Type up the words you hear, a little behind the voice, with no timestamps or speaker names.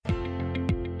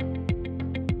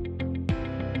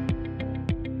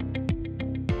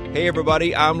Hey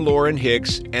everybody, I'm Lauren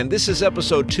Hicks, and this is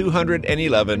episode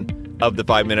 211 of the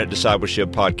 5-Minute Discipleship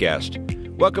Podcast.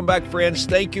 Welcome back, friends.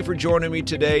 Thank you for joining me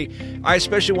today. I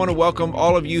especially want to welcome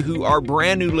all of you who are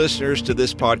brand new listeners to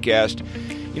this podcast.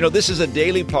 You know, this is a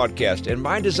daily podcast, and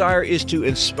my desire is to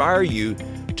inspire you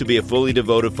to be a fully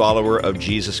devoted follower of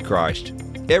Jesus Christ.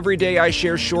 Every day I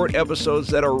share short episodes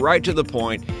that are right to the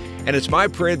point, and it's my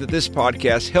prayer that this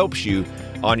podcast helps you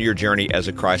on your journey as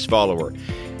a Christ follower.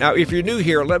 Now, if you're new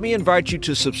here, let me invite you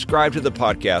to subscribe to the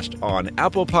podcast on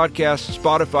Apple Podcasts,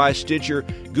 Spotify, Stitcher,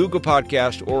 Google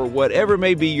Podcast, or whatever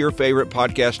may be your favorite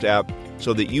podcast app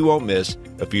so that you won't miss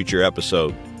a future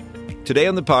episode. Today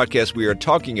on the podcast, we are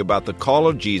talking about the call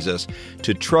of Jesus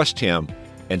to trust Him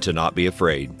and to not be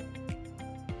afraid.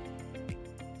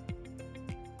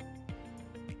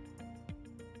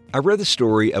 I read the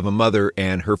story of a mother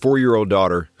and her 4-year-old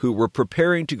daughter who were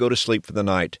preparing to go to sleep for the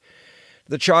night.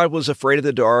 The child was afraid of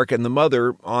the dark, and the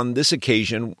mother, on this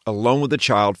occasion, alone with the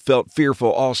child, felt fearful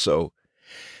also.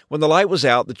 When the light was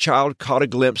out, the child caught a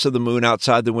glimpse of the moon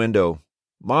outside the window.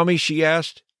 "Mommy," she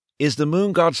asked, "is the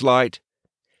moon God's light?"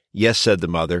 "Yes," said the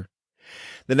mother.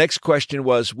 The next question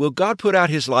was, "Will God put out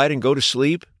His light and go to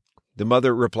sleep?" The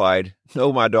mother replied,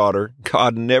 "No, my daughter,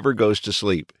 God never goes to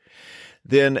sleep."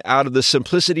 Then, out of the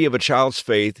simplicity of a child's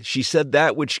faith, she said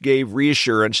that which gave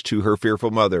reassurance to her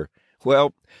fearful mother.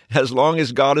 Well, as long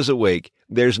as God is awake,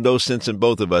 there's no sense in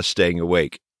both of us staying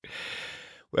awake.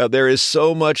 Well, there is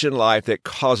so much in life that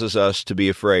causes us to be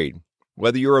afraid.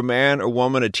 Whether you're a man or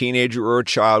woman, a teenager or a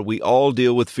child, we all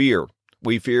deal with fear.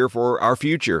 We fear for our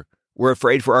future. We're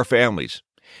afraid for our families.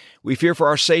 We fear for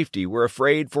our safety. We're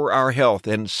afraid for our health,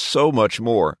 and so much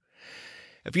more.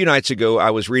 A few nights ago,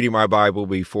 I was reading my Bible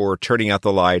before turning out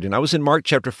the light, and I was in Mark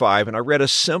chapter 5, and I read a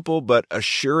simple but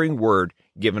assuring word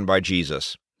given by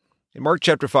Jesus. In Mark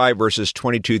chapter 5, verses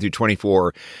 22 through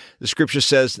 24, the scripture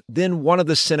says, "Then one of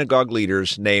the synagogue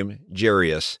leaders, named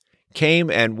Jairus, came,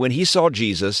 and when he saw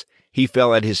Jesus, he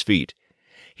fell at his feet.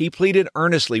 He pleaded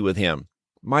earnestly with him,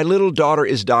 'My little daughter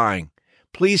is dying.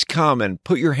 Please come and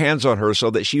put your hands on her so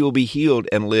that she will be healed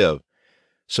and live.'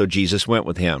 So Jesus went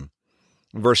with him."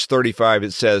 In verse 35,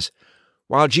 it says,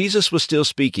 "While Jesus was still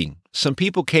speaking, some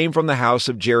people came from the house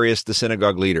of Jairus, the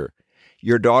synagogue leader.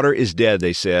 'Your daughter is dead,'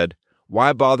 they said.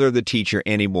 'Why bother the teacher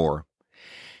anymore?'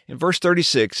 In verse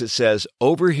 36, it says,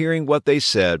 "Overhearing what they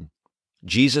said,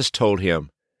 Jesus told him,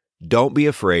 'Don't be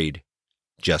afraid,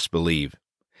 just believe.'"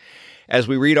 As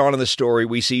we read on in the story,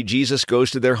 we see Jesus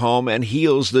goes to their home and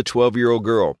heals the 12-year-old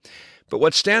girl. But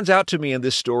what stands out to me in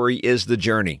this story is the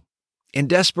journey. In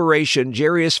desperation,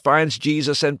 Jairus finds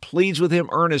Jesus and pleads with him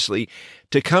earnestly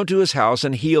to come to his house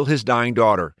and heal his dying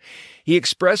daughter. He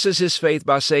expresses his faith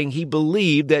by saying he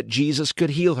believed that Jesus could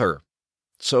heal her.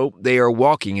 So they are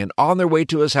walking, and on their way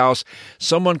to his house,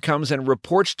 someone comes and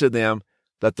reports to them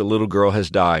that the little girl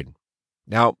has died.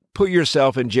 Now, put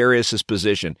yourself in Jairus'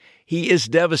 position. He is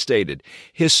devastated.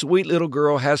 His sweet little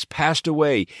girl has passed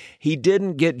away. He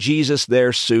didn't get Jesus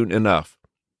there soon enough.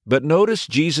 But notice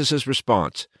Jesus'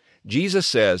 response. Jesus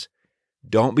says,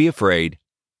 "Don't be afraid,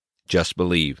 just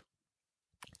believe."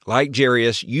 Like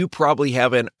Jairus, you probably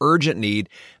have an urgent need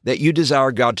that you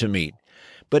desire God to meet.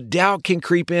 But doubt can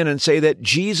creep in and say that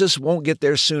Jesus won't get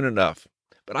there soon enough.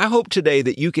 But I hope today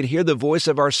that you can hear the voice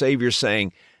of our Savior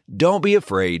saying, "Don't be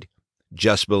afraid,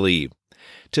 just believe."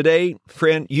 Today,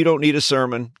 friend, you don't need a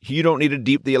sermon. You don't need a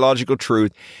deep theological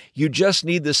truth. You just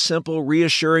need the simple,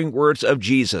 reassuring words of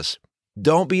Jesus.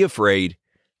 Don't be afraid,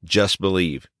 just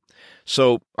believe.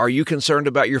 So, are you concerned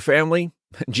about your family?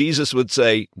 Jesus would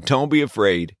say, "Don't be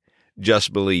afraid,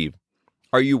 just believe."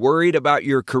 Are you worried about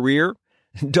your career?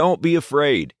 Don't be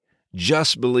afraid,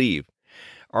 just believe.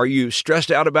 Are you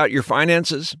stressed out about your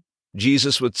finances?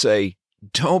 Jesus would say,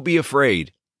 "Don't be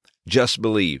afraid, just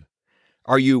believe."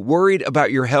 Are you worried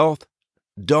about your health?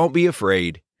 Don't be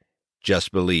afraid,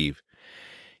 just believe.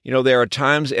 You know, there are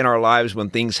times in our lives when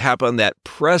things happen that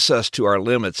press us to our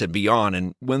limits and beyond,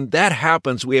 and when that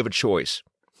happens, we have a choice.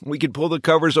 We can pull the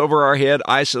covers over our head,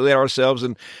 isolate ourselves,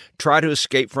 and try to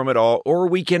escape from it all, or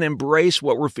we can embrace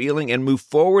what we're feeling and move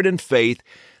forward in faith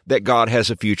that God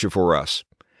has a future for us.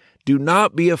 Do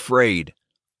not be afraid,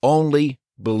 only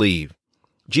believe.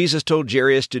 Jesus told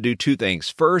Jairus to do two things.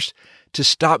 First, to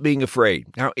stop being afraid.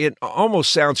 Now, it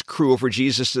almost sounds cruel for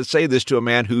Jesus to say this to a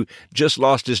man who just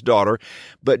lost his daughter,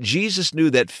 but Jesus knew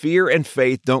that fear and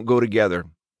faith don't go together.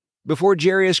 Before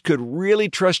Jairus could really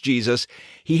trust Jesus,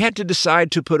 he had to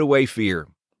decide to put away fear.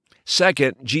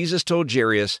 Second, Jesus told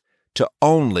Jairus to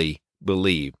only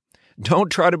believe.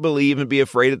 Don't try to believe and be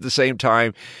afraid at the same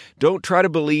time. Don't try to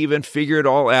believe and figure it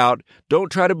all out.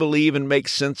 Don't try to believe and make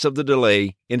sense of the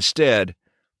delay. Instead,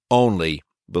 only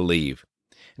believe.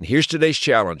 And here's today's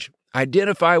challenge.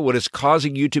 Identify what is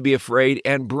causing you to be afraid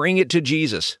and bring it to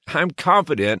Jesus. I'm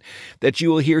confident that you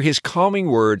will hear his calming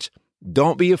words,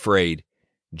 "Don't be afraid,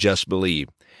 just believe."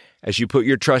 As you put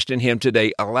your trust in him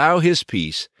today, allow his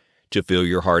peace to fill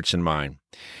your hearts and mind.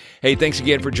 Hey, thanks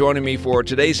again for joining me for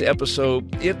today's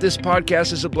episode. If this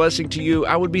podcast is a blessing to you,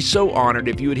 I would be so honored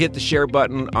if you would hit the share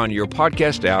button on your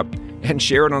podcast app and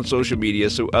share it on social media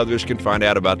so others can find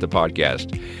out about the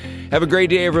podcast. Have a great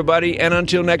day, everybody, and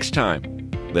until next time,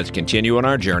 let's continue on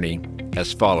our journey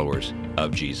as followers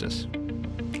of Jesus.